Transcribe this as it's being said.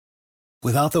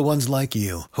Without the ones like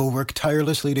you, who work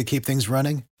tirelessly to keep things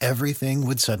running, everything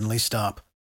would suddenly stop.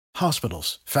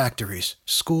 Hospitals, factories,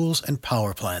 schools, and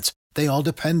power plants, they all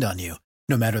depend on you.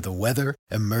 No matter the weather,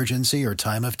 emergency, or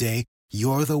time of day,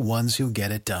 you're the ones who get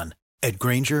it done. At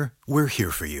Grainger, we're here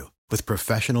for you with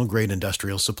professional-grade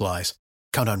industrial supplies.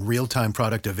 Count on real-time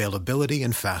product availability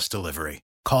and fast delivery.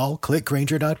 Call, click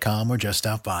Grainger.com, or just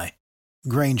stop by.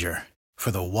 Grainger, for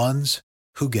the ones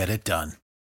who get it done.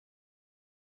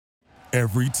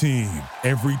 Every team,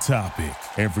 every topic,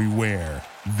 everywhere.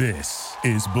 This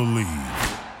is Believe.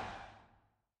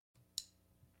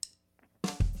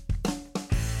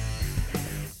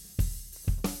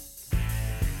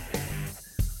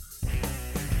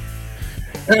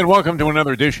 And welcome to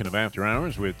another edition of After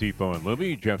Hours with Depot and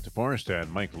Luby, Jeff DeForest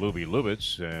and Mike Luby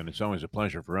Lubitz. And it's always a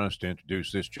pleasure for us to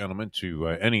introduce this gentleman to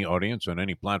any audience on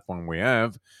any platform we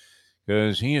have,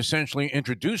 because he essentially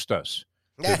introduced us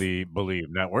to the Believe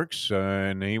networks.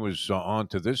 And he was on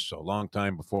to this a long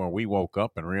time before we woke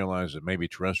up and realized that maybe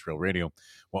terrestrial radio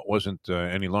wasn't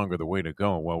any longer the way to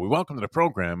go. Well, we welcome to the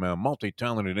program a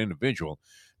multi-talented individual,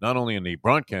 not only in the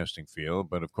broadcasting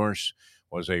field, but of course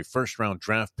was a first-round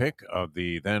draft pick of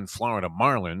the then Florida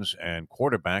Marlins and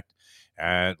quarterback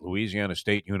at Louisiana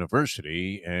State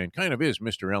University, and kind of is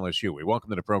Mr. LSU. We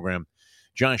welcome to the program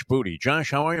Josh Booty.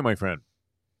 Josh, how are you, my friend?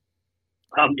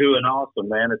 I'm doing awesome,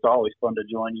 man. It's always fun to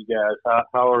join you guys.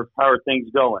 How are things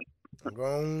going? I'm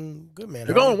going good, man.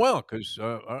 They're going well, because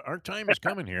our time is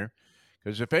coming here.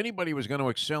 Because if anybody was going to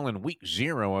excel in week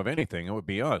 0 of anything, it would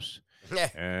be us.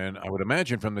 And I would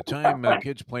imagine from the time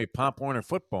kids play Pop Warner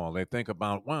football, they think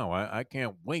about, wow, I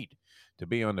can't wait to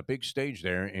be on the big stage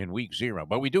there in week 0.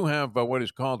 But we do have what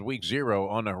is called week 0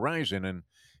 on the horizon,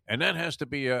 and that has to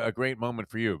be a great moment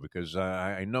for you, because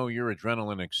I know your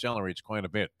adrenaline accelerates quite a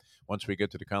bit once we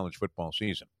get to the college football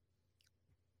season.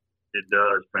 It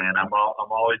does, man. I'm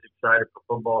always excited for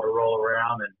football to roll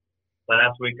around. And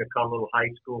last week I caught a little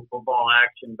high school football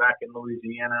action back in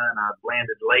Louisiana, and I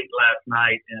landed late last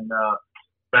night and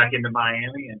back into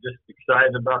Miami, and just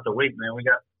excited about the week, man. We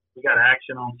got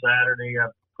action on Saturday.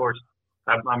 Of course,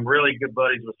 I'm really good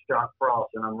buddies with Scott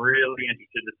Frost, and I'm really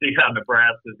interested to see how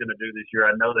Nebraska is going to do this year.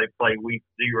 I know they play week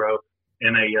 0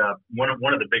 in a one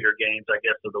of the bigger games, I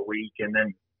guess, of the week, and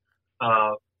then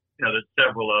there's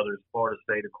several others. Florida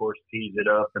State, of course, tees it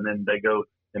up, and then they go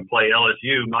and play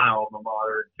LSU, my alma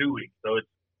mater, in 2 weeks. So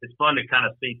it's fun to kind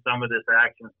of see some of this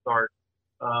action start,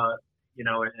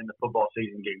 and the football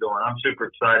season get going. I'm super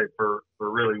excited for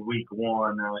really week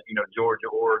 1. Georgia,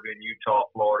 Oregon, Utah,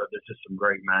 Florida. There's just some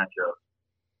great matchups.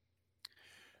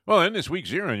 Well, in this week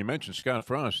 0, you mentioned Scott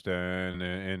Frost, and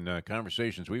in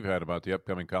conversations we've had about the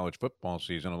upcoming college football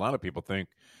season, a lot of people think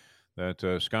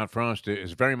that Scott Frost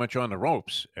is very much on the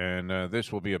ropes, and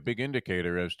this will be a big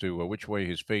indicator as to which way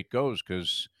his fate goes,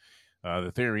 because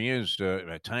the theory is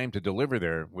time to deliver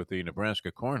there with the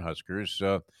Nebraska Cornhuskers.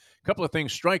 A couple of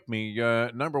things strike me.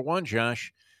 Number one,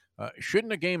 Josh,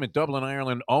 shouldn't a game in Dublin,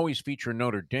 Ireland always feature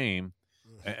Notre Dame?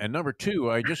 And number two,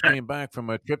 I just came back from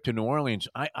a trip to New Orleans.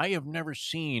 I have never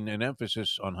seen an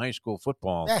emphasis on high school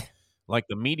football like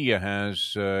the media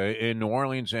has in New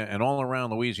Orleans and all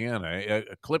around Louisiana,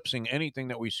 eclipsing anything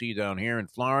that we see down here in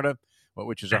Florida,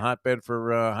 which is a hotbed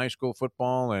for high school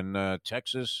football, and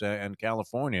Texas and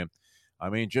California. I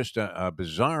mean, just a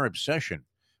bizarre obsession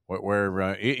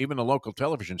where even the local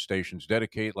television stations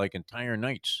dedicate like entire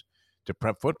nights to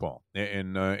prep football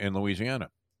in Louisiana.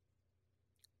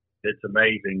 It's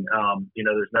amazing.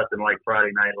 There's nothing like Friday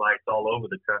night lights all over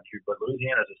the country, but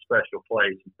Louisiana is a special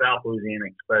place, and South Louisiana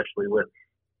especially. With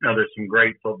there's some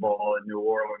great football in New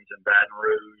Orleans and Baton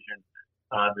Rouge, and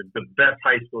the best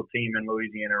high school team in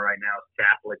Louisiana right now is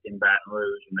Catholic in Baton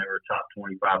Rouge, and they were a top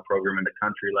 25 program in the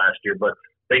country last year. But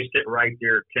they sit right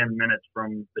there 10 minutes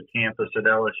from the campus at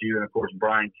LSU, and of course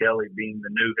Brian Kelly being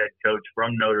the new head coach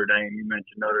from Notre Dame. You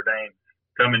mentioned Notre Dame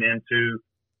coming into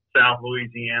South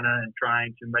Louisiana and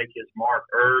trying to make his mark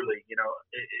early.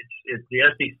 It's the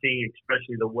SEC,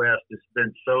 especially the West, has been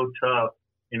so tough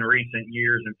in recent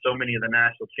years, and so many of the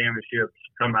national championships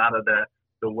come out of the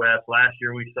West. Last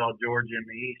year we saw Georgia in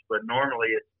the East, but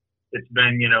normally it's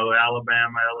been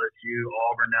Alabama, LSU,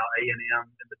 Auburn, now A&M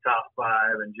in the top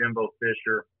 5, and Jimbo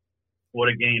Fisher.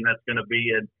 What a game that's going to be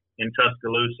in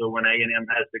Tuscaloosa when A&M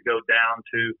has to go down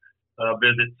to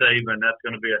visit Saban. That's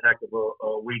going to be a heck of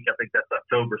a week. I think that's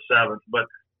October 7th. But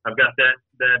I've got that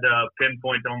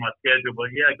pinpoint on my schedule. But,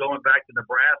 yeah, going back to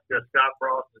Nebraska, Scott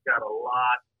Frost has got a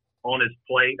lot on his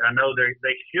plate. I know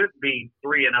they should be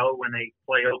 3-0 when they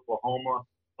play Oklahoma,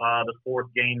 the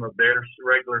 4th game of their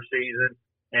regular season.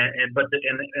 And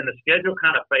the schedule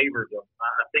kind of favors them.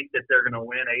 I think that they're going to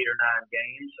win 8 or 9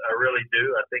 games. I really do.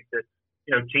 I think that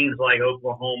teams like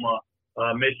Oklahoma,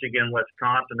 Michigan,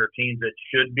 Wisconsin are teams that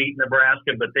should beat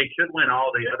Nebraska, but they should win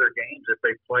all the other games if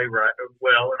they play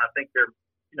well. And I think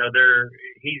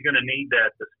he's going to need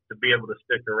that to be able to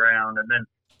stick around. And then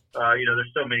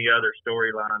there's so many other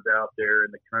storylines out there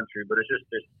in the country, but it's just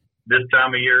this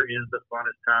time of year is the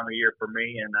funnest time of year for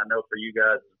me, and I know for you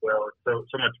guys as well.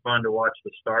 It's so much fun to watch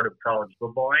the start of college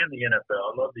football and the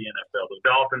NFL. I love the NFL. The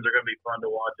Dolphins are going to be fun to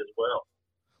watch as well.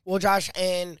 Well, Josh,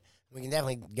 and we can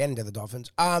definitely get into the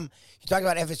Dolphins. You talked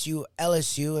about FSU,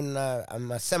 LSU, and I'm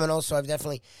a Seminole, so I've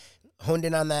definitely honed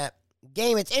in on that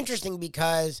game. It's interesting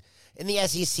because in the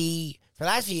SEC for the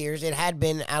last few years, it had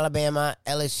been Alabama,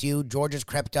 LSU. Georgia's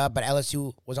crept up, but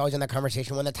LSU was always in that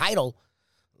conversation, won the title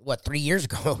 3 years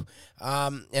ago,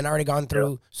 and already gone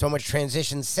through so much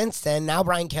transition since then. Now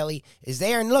Brian Kelly is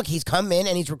there, and look, he's come in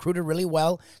and he's recruited really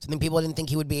well, something people didn't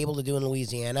think he would be able to do in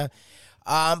Louisiana.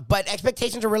 But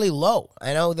expectations are really low.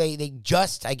 I know they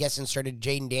just, I guess, inserted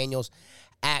Jaden Daniels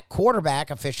at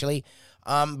quarterback officially,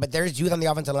 but there's youth on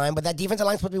the offensive line, but that defensive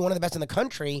line is supposed to be one of the best in the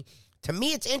country. To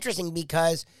me, it's interesting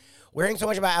because we're hearing so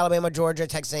much about Alabama, Georgia,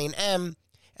 Texas A&M,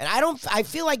 and I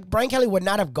feel like Brian Kelly would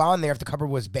not have gone there if the cupboard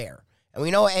was bare. And we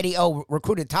know Eddie O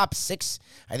recruited top 6,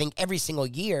 I think, every single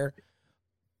year.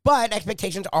 But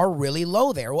expectations are really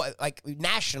low there.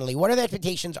 Nationally, what are the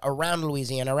expectations around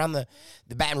Louisiana, around the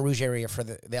Baton Rouge area for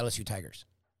the LSU Tigers?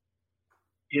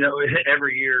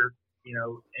 Every year,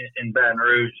 in Baton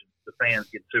Rouge, the fans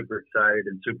get super excited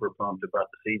and super pumped about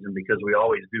the season because we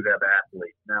always do have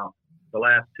athletes. Now, the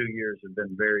last 2 years have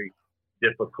been very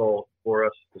difficult for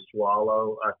us to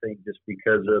swallow, I think, just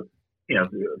because of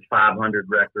 500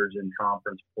 records in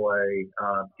conference play,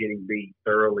 getting beat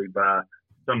thoroughly by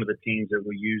some of the teams that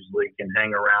we usually can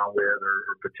hang around with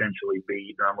or potentially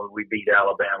beat. We beat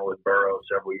Alabama with Burrow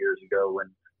several years ago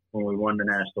when we won the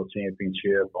national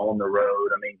championship on the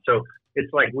road. I mean, so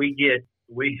it's like we get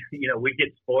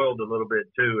spoiled a little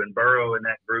bit too, and Burrow and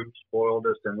that group spoiled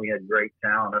us, and we had great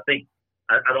talent.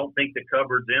 I don't think the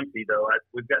cupboard's empty though.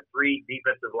 We've got 3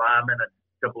 defensive linemen and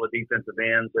couple of defensive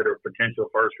ends that are potential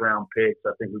first-round picks.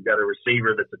 I think we've got a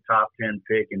receiver that's a top 10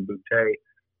 pick in Boutte.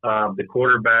 The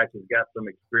quarterback has got some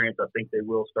experience. I think they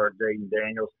will start Jaden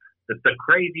Daniels. The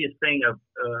craziest thing of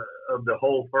the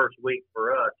whole first week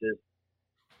for us is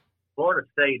Florida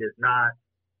State has not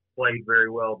played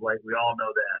very well of late. We all know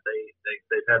that.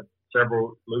 They've had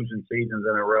several losing seasons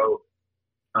in a row,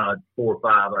 4 or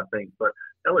 5, I think. But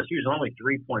LSU's only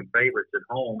 3-point favorites at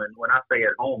home, and when I say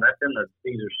at home, that's in the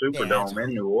Caesar Superdome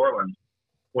in New Orleans.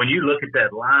 When you look at that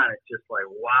line, it's just like,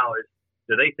 wow,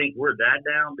 do they think we're that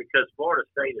down? Because Florida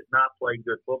State has not played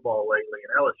good football lately,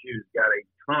 and LSU's got a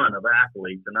ton of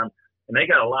athletes, and they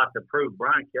got a lot to prove.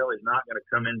 Brian Kelly's not going to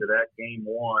come into that game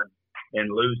 1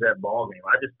 and lose that ball game.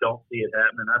 I just don't see it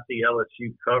happening. I see LSU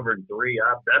covering 3.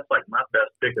 That's like my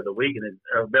best pick of the week, and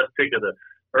best pick of the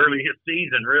earliest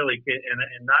season, really,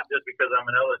 and not just because I'm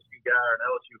an LSU guy or an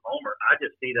LSU homer. I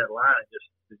just see that line.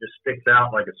 It just sticks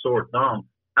out like a sore thumb.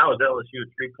 How is LSU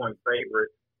a 3-point favorite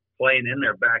playing in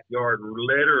their backyard,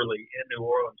 literally in New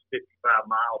Orleans, 55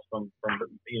 miles from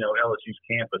LSU's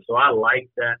campus? So I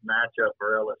like that matchup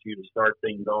for LSU to start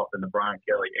things off in the Brian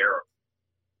Kelly era.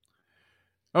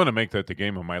 I want to make that the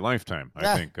game of my lifetime,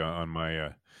 I think, on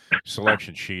my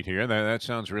selection sheet here. That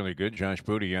sounds really good. Josh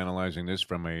Booty analyzing this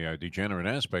from a degenerate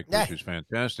aspect, which is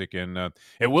fantastic. And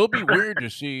it will be weird to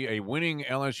see a winning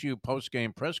LSU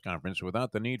post-game press conference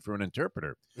without the need for an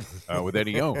interpreter, with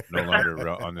Eddie O no longer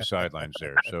on the sidelines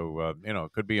there. So,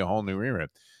 it could be a whole new era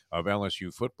of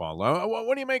LSU football.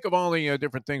 What do you make of all the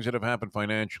different things that have happened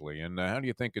financially, and how do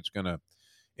you think it's going to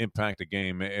impact the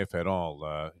game, if at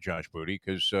all, Josh Booty?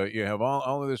 Because you have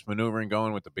all of this maneuvering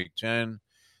going with the Big Ten.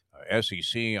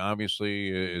 SEC obviously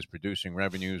is producing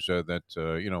revenues that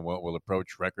will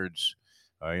approach records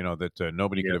that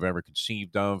nobody could have ever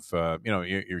conceived of.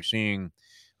 You're seeing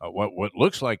what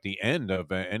looks like the end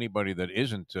of anybody that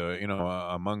isn't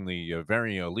among the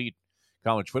very elite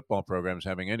college football programs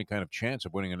having any kind of chance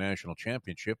of winning a national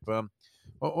championship.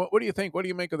 What do you think? What do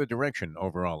you make of the direction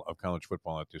overall of college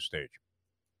football at this stage?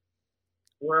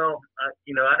 Well, I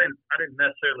didn't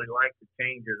necessarily like the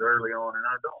changes early on, and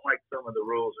I don't like some of the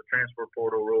rules, the transfer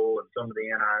portal rule, and some of the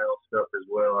NIL stuff as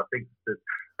well. I think they're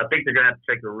going to have to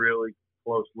take a really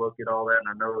close look at all that,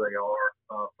 and I know they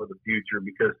are for the future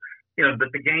because but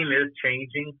the game is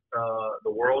changing. The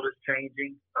world is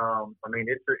changing.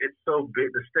 It's so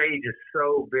big. The stage is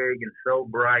so big and so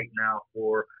bright now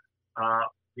for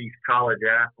these college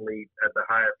athletes at the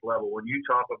highest level. When you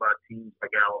talk about teams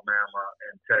like Alabama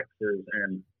and Texas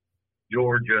and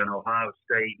Georgia and Ohio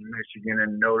State and Michigan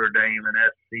and Notre Dame and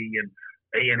SC and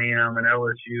A&M and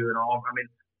LSU and all. I mean,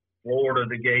 Florida,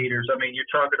 the Gators. I mean, you're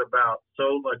talking about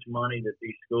so much money that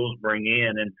these schools bring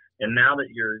in, and now that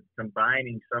you're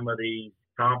combining some of these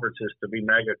conferences to be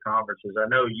mega conferences, I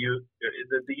know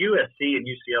the USC and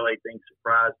UCLA thing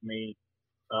surprised me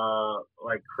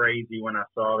like crazy when I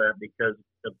saw that, because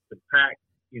the Pac,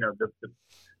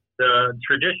 the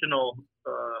traditional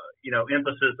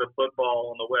emphasis of football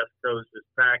on the West Coast is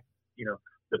Pac,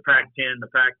 the Pac-10, the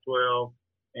Pac-12.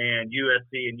 And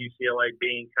USC and UCLA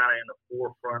being kind of in the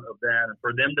forefront of that. And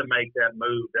for them to make that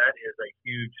move, that is a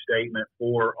huge statement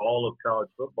for all of college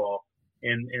football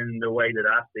in the way that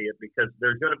I see it, because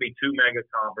there's going to be two mega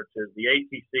conferences. The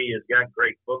ACC has got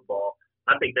great football.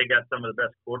 I think they got some of the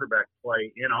best quarterback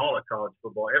play in all of college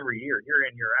football every year in,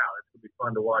 year out. It's going to be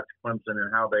fun to watch Clemson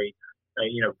and how they,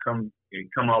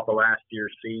 come off of last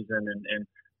year's season and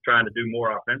trying to do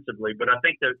more offensively. But I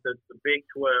think that the Big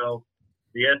 12,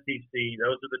 the SEC,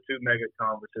 those are the two mega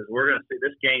conferences. We're going to see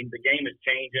this game. The game is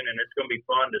changing, and it's going to be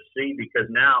fun to see,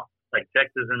 because now, like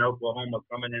Texas and Oklahoma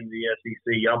coming into the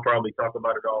SEC, y'all probably talk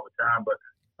about it all the time. But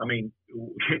I mean,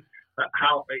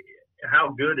 how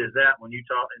good is that when you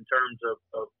talk in terms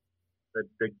of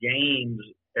the games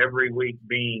every week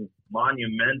being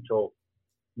monumental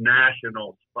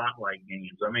national spotlight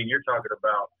games? I mean, you're talking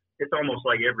about, it's almost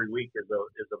like every week is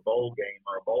a bowl game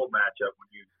or a bowl matchup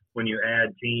when you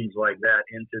add teams like that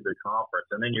into the conference.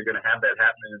 And then you're going to have that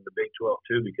happening in the Big 12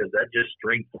 too, because that just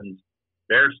strengthens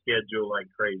their schedule like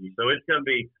crazy. So it is going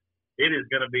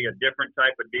to be a different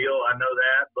type of deal. I know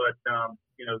that, but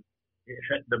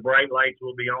the bright lights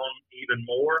will be on even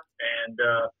more. And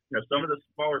some of the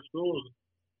smaller schools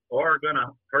are going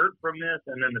to hurt from this,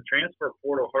 and then the transfer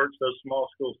portal hurts those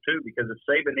small schools too, because if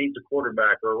Saban needs a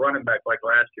quarterback or a running back like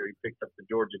last year, he picked up the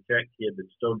Georgia Tech kid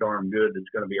that's so darn good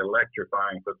that's going to be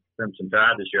electrifying for Crimson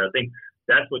Tide this year. I think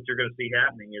that's what you're going to see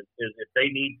happening is if they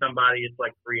need somebody, it's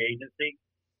like free agency,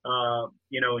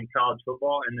 in college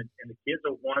football, and the kids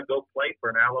will want to go play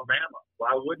for an Alabama.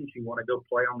 Why wouldn't you want to go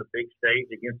play on the big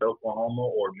stage against Oklahoma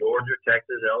or Georgia,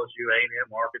 Texas, LSU, A&M,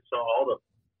 Arkansas, all the,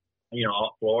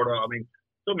 Florida? I mean,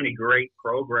 so many great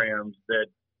programs that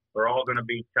are all going to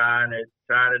be tying it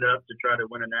up to try to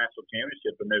win a national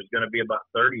championship, and there's going to be about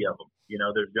 30 of them.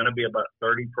 There's going to be about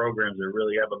 30 programs that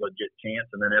really have a legit chance,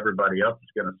 and then everybody else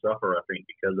is going to suffer, I think,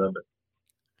 because of it.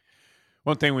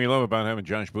 One thing we love about having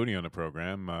Josh Booty on the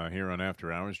program here on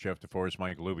After Hours, Jeff DeForest,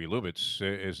 Mike Lubitz,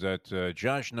 is that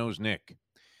Josh knows Nick.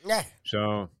 Yeah.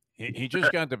 So he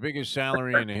just got the biggest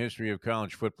salary in the history of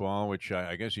college football, which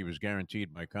I guess he was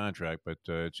guaranteed by contract, but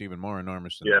it's even more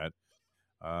enormous than that.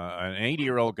 An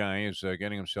 80-year-old guy is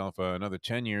getting himself another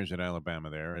 10 years at Alabama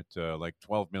there at like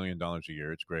 $12 million a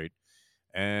year. It's great.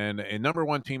 And a number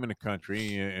one team in the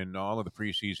country in all of the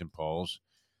preseason polls.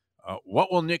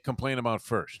 What will Nick complain about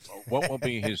first? What will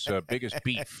be his biggest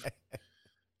beef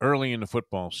early in the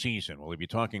football season? Will he be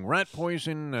talking rat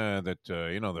poison, that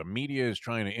the media is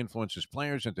trying to influence his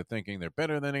players into thinking they're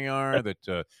better than they are,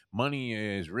 that money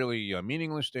is really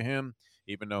meaningless to him,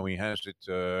 even though he has it,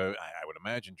 I would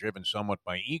imagine, driven somewhat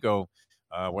by ego,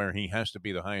 where he has to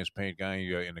be the highest paid guy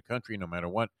in the country no matter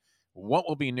what? What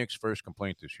will be Nick's first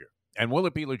complaint this year? And will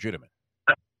it be legitimate?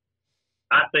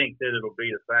 I think that it'll be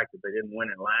the fact that they didn't win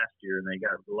it last year and they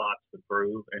got lots to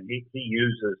prove. And he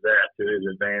uses that to his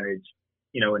advantage,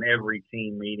 in every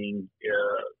team meeting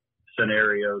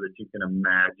scenario that you can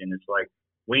imagine. It's like,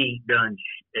 we ain't done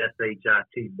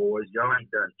SHIT, boys. Y'all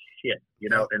ain't done shit,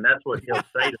 and that's what he'll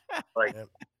say to them. Like,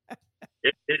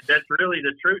 that's really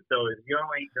the truth, though, is y'all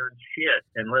ain't done shit.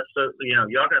 And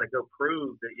y'all got to go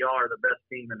prove that y'all are the best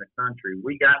team in the country.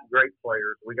 We got great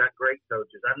players. We got great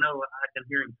coaches. I know I can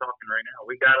hear him talking right now.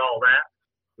 We got all that.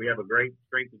 We have a great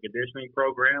strength and conditioning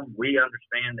program. We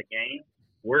understand the game.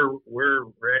 We're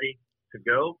ready to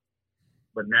go.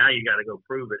 But now you got to go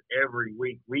prove it every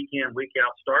week, week in, week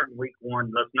out, starting week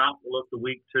one. Let's not look to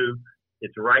week two.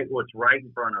 It's what's right in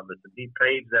front of us. And he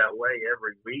paves that way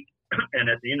every week.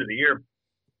 And at the end of the year,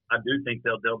 I do think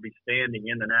they'll be standing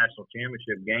in the national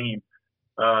championship game,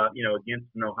 against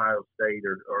an Ohio State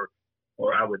or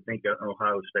I would think an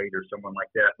Ohio State or someone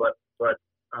like that. But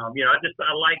I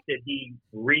like that he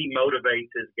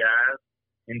remotivates his guys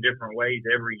in different ways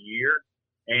every year.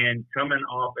 And coming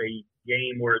off a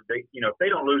game where they, if they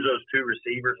don't lose those two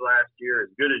receivers last year, as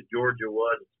good as Georgia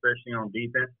was, especially on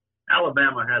defense,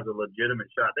 Alabama has a legitimate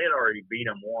shot. They had already beat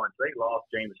them once. They lost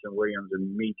Jameson Williams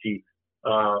and Michi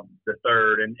the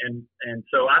third, and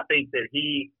so I think that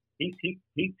he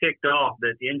ticked off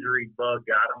that injury bug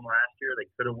got him last year. They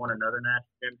could have won another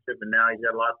national championship, and now he's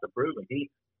got lots to prove. And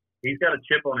he's got a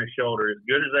chip on his shoulder. As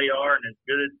good as they are, and as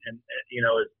good as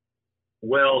as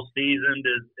well seasoned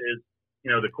as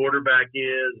the quarterback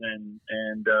is, and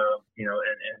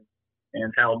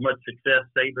how much success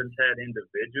Saban's had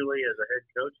individually as a head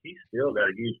coach, he's still got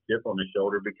a huge chip on his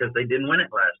shoulder because they didn't win it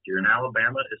last year, and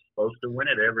Alabama is supposed to win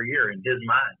it every year in his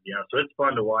mind. So it's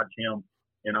fun to watch him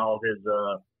in all his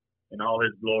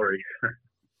glory.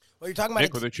 Well, you're talking about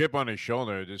Nick with a chip on his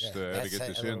shoulder. Just had to get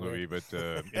this in, Louis, but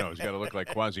he's got to look like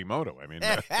Quasimodo. I mean,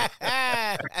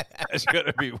 that's got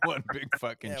to be one big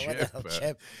fucking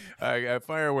chip.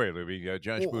 Fire away, Louis.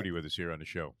 Josh Booty with us here on the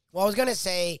show. Well, I was gonna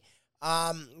say,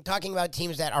 talking about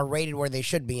teams that are rated where they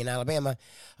should be in Alabama,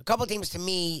 a couple teams to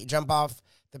me jump off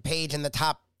the page in the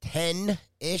top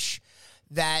 10-ish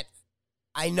that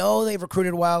I know they've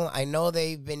recruited well. I know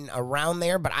they've been around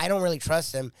there, but I don't really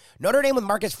trust them. Notre Dame with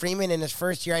Marcus Freeman in his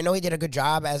first year, I know he did a good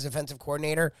job as offensive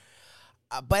coordinator,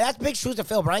 but that's big shoes to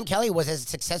fill. Brian Kelly was as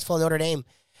successful in Notre Dame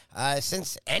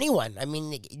since anyone. I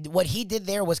mean, what he did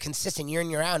there was consistent year in,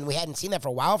 year out, and we hadn't seen that for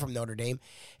a while from Notre Dame.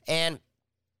 And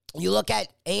you look at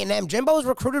A&M, Jimbo was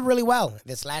recruited really well.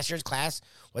 This last year's class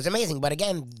was amazing, but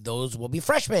again, those will be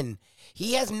freshmen.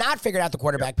 He has not figured out the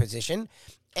quarterback position,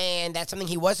 and that's something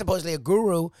he was supposedly a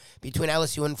guru between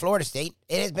LSU and Florida State.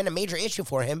 It has been a major issue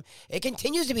for him. It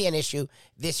continues to be an issue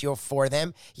this year for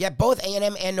them. Yet both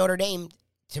A&M and Notre Dame,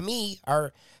 to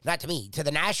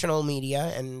the national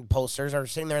media and pollsters, are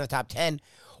sitting there in the top 10.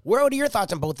 What are your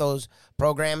thoughts on both those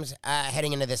programs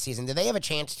heading into this season? Do they have a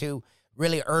chance to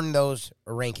really earn those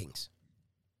rankings?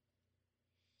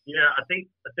 Yeah, I think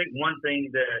one thing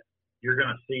that you're going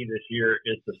to see this year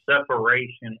is the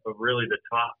separation of really the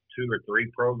top 2 or 3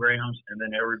 programs and then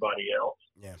everybody else.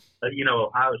 Yeah.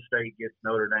 Ohio State gets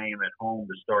Notre Dame at home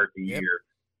to start the year,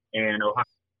 and Ohio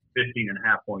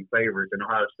 15.5-point favorites, and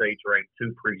Ohio State's ranked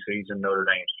 2 preseason, Notre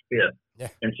Dame's 5th. Yeah.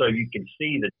 And so you can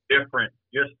see the difference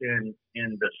just in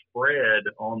the spread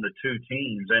on the 2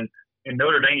 teams. And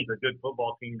Notre Dame's a good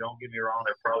football team. Don't get me wrong;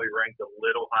 they're probably ranked a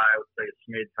little high. I would say a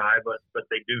smidge high, but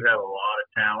they do have a lot of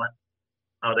talent.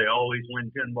 They always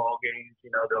win 10 ball games.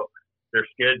 Their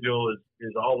schedule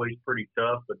is always pretty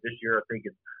tough. But this year, I think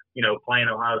it's playing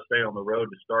Ohio State on the road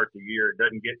to start the year. It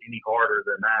doesn't get any harder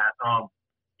than that.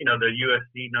 The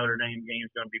USC Notre Dame game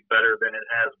is going to be better than it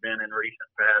has been in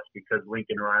recent past because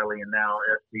Lincoln Riley and now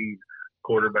SC's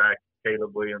quarterback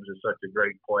Caleb Williams is such a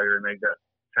great player, and they've got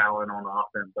talent on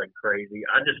offense like crazy.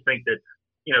 I just think that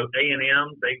A&M,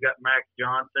 they've got Max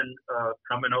Johnson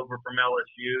coming over from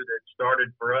LSU that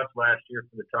started for us last year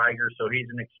for the Tigers, so he's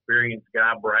an experienced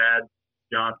guy. Brad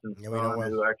Johnson's son,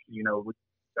 who actually we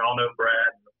all know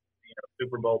Brad,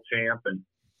 Super Bowl champ, and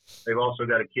they've also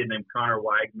got a kid named Connor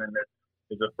Weigman that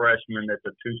is a freshman that's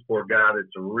a 2-sport guy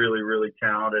that's really, really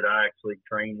talented. I actually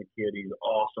trained the kid. He's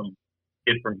awesome.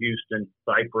 Kid from Houston,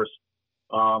 Cypress,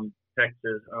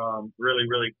 Texas. Really,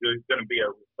 really good. Going to be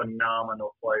a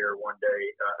phenomenal player one day,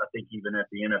 I think, even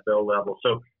at the NFL level.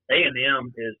 So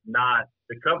A&M is not –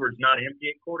 the cupboard's not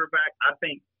empty at quarterback. I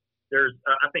think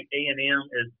A&M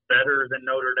is better than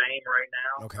Notre Dame right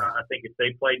now. Okay. I think if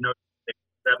they played Notre Dame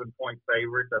 7-point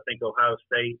favorites, I think Ohio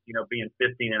State, being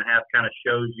 15.5 kind of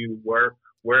shows you where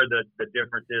the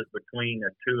difference is between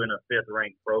a 2 and a 5th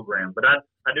ranked program. But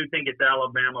I do think it's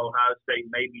Alabama, Ohio State,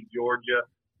 maybe Georgia.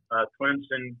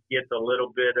 Clemson gets a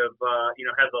little bit of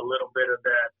has a little bit of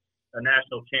that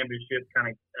national championship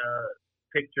kind of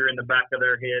picture in the back of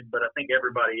their head. But I think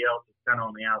everybody else is kind of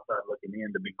on the outside looking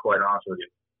in, to be quite honest with you.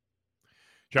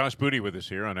 Josh Booty with us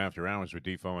here on After Hours with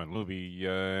Defo and Luby.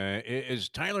 Is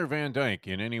Tyler Van Dyke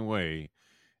in any way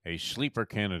a sleeper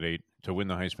candidate to win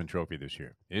the Heisman Trophy this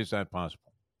year? Is that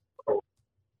possible?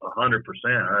 100%.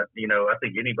 I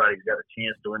think anybody's got a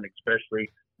chance to win,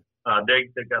 especially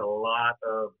they've got a lot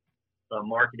of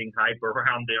marketing hype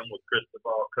around them with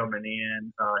Cristobal coming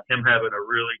in, him having a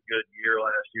really good year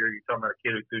last year. You're talking about a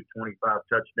kid who threw 25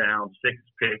 touchdowns, 6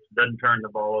 picks, doesn't turn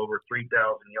the ball over, 3,000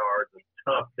 yards, a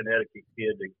tough Connecticut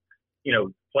kid that,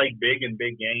 played big in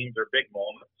big games or big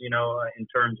moments, in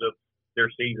terms of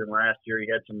their season last year. He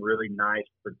had some really nice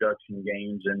production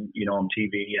games and, on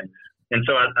TV. And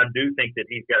so I do think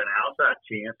that he's got an outside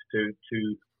chance to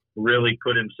really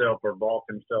put himself or vault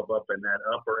himself up in that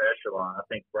upper echelon. I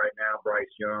think right now Bryce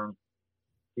Young,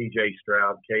 C.J.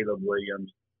 Stroud, Caleb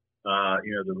Williams,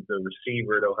 the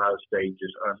receiver at Ohio State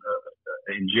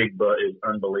and Jigba is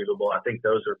unbelievable. I think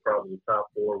those are probably the top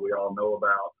 4 we all know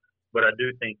about. But I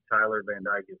do think Tyler Van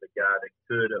Dyke is a guy that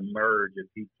could emerge if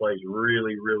he plays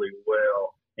really, really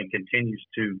well and continues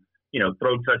to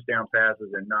throw touchdown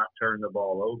passes and not turn the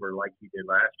ball over like he did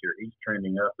last year. He's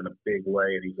trending up in a big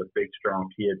way, and he's a big, strong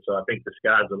kid. So I think the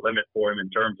sky's the limit for him in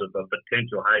terms of a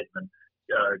potential Heisman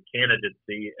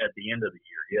candidacy at the end of the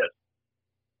year. Yes.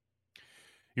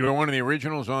 You were one of the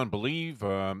originals on Believe,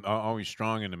 always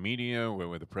strong in the media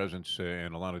with a presence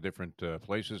in a lot of different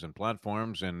places and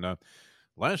platforms. And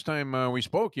last time we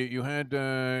spoke, you had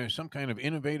some kind of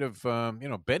innovative,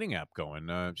 betting app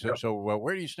going. So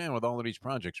where do you stand with all of these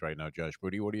projects right now, Josh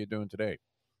Booty? What are you doing today?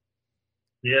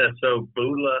 Yeah, so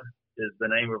Bula is the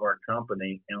name of our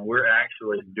company, and we're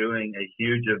actually doing a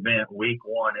huge event week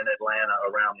 1 in Atlanta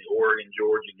around the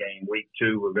Oregon-Georgia game. Week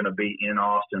 2, we're going to be in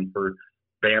Austin for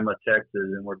Bama, Texas,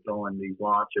 and we're throwing these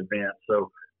launch events.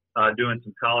 So doing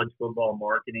some college football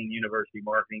marketing, university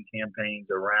marketing campaigns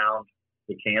around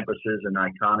the campuses and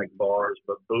iconic bars.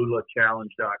 But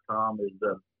BulaChallenge.com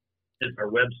is our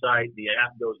website. The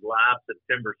app goes live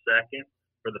September 2nd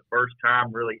for the first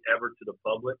time really ever to the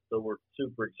public. So we're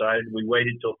super excited. We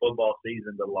waited till football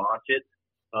season to launch it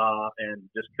and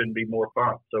just couldn't be more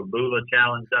pumped. So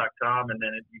BulaChallenge.com, and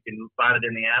then you can find it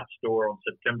in the App Store on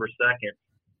September 2nd.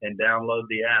 And download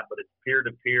the app. But it's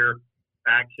peer-to-peer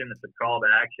action. It's a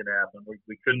call-to-action app, and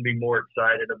we couldn't be more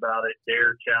excited about it.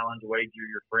 Dare, challenge, wager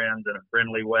your friends in a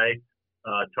friendly way,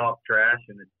 talk trash,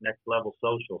 and it's next-level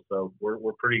social. So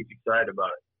we're pretty excited about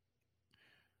it.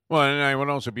 Well, and I would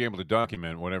also be able to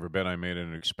document whatever bet I made at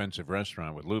an expensive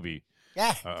restaurant with Luby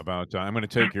about I'm going to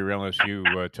take your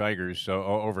LSU Tigers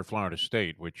over Florida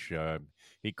State, which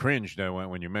he cringed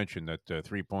when you mentioned that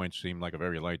 3 points seemed like a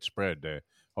very light spread.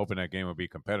 Hoping that game will be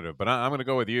competitive. But I'm going to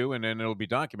go with you, and then it'll be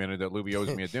documented that Luby owes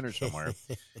me a dinner somewhere.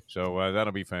 So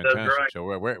that'll be fantastic. Right. So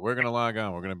we're going to log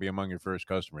on. We're going to be among your first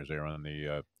customers there on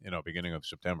the beginning of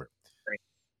September.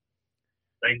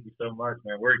 Thank you so much,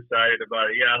 man. We're excited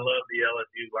about it. Yeah, I love the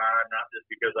LSU line, not just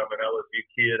because I'm an LSU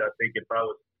kid. I think if I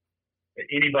was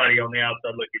anybody on the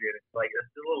outside looking at it, it's like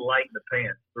it's a little light in the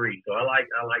pants, 3. So I like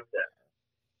that.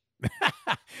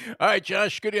 All right,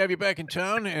 Josh, good to have you back in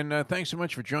town, and thanks so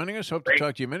much for joining us. Hope to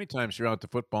talk to you many times throughout the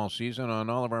football season on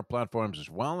all of our platforms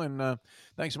as well, and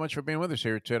thanks so much for being with us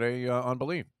here today on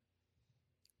Believe.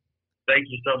 Thank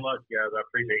you so much, guys. I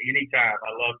appreciate it. Anytime.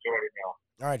 I love joining y'all.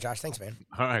 All right, Josh. Thanks, man.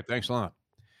 All right, thanks a lot.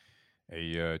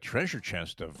 A treasure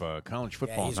chest of college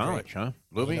football knowledge, huh,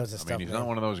 Luby? He's not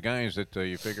one of those guys that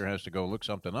you figure has to go look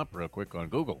something up real quick on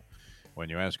Google when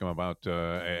you ask him about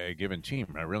a given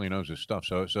team. Really knows his stuff.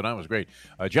 So that was great.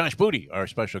 Josh Booty, our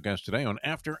special guest today on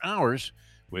After Hours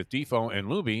with Defo and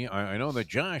Luby. I know that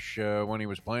Josh, when he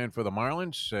was playing for the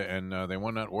Marlins and they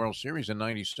won that World Series in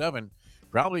 '97,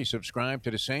 probably subscribed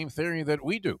to the same theory that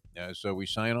we do. So we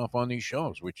sign off on these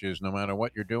shows, which is no matter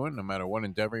what you're doing, no matter what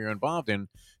endeavor you're involved in,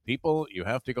 people, you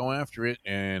have to go after it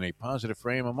in a positive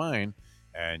frame of mind,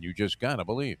 and you just got to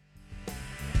believe.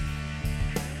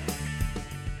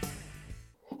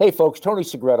 Hey, folks, Tony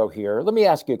Segreto here. Let me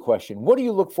ask you a question. What do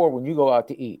you look for when you go out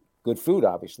to eat? Good food,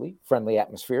 obviously, friendly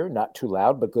atmosphere, not too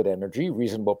loud, but good energy,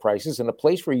 reasonable prices, and a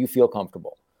place where you feel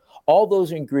comfortable. All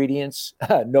those ingredients,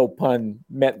 no pun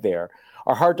meant there,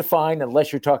 are hard to find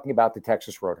unless you're talking about the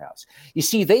Texas Roadhouse. You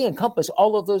see, they encompass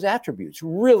all of those attributes.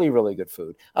 Really, really good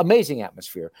food, amazing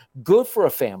atmosphere, good for a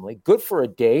family, good for a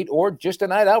date, or just a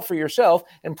night out for yourself,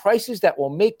 and prices that will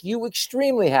make you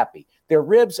extremely happy. Their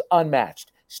ribs,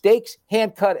 unmatched. Steaks,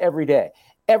 hand-cut every day.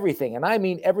 Everything, and I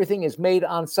mean everything, is made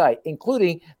on site,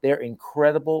 including their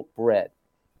incredible bread.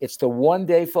 It's the one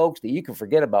day, folks, that you can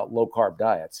forget about low-carb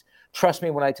diets. Trust me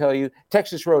when I tell you,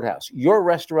 Texas Roadhouse, your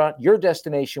restaurant, your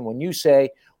destination when you say,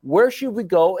 where should we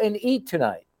go and eat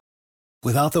tonight?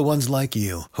 Without the ones like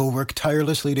you, who work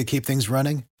tirelessly to keep things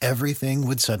running, everything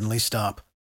would suddenly stop.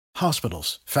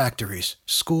 Hospitals, factories,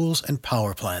 schools, and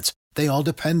power plants, they all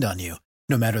depend on you.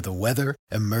 No matter the weather,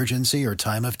 emergency, or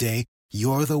time of day,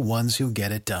 you're the ones who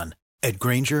get it done. At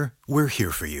Grainger, we're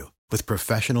here for you with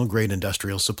professional-grade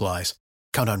industrial supplies.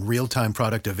 Count on real-time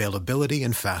product availability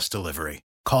and fast delivery.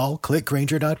 Call, click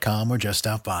Grainger.com, or just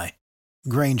stop by.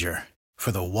 Grainger,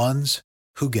 for the ones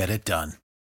who get it done.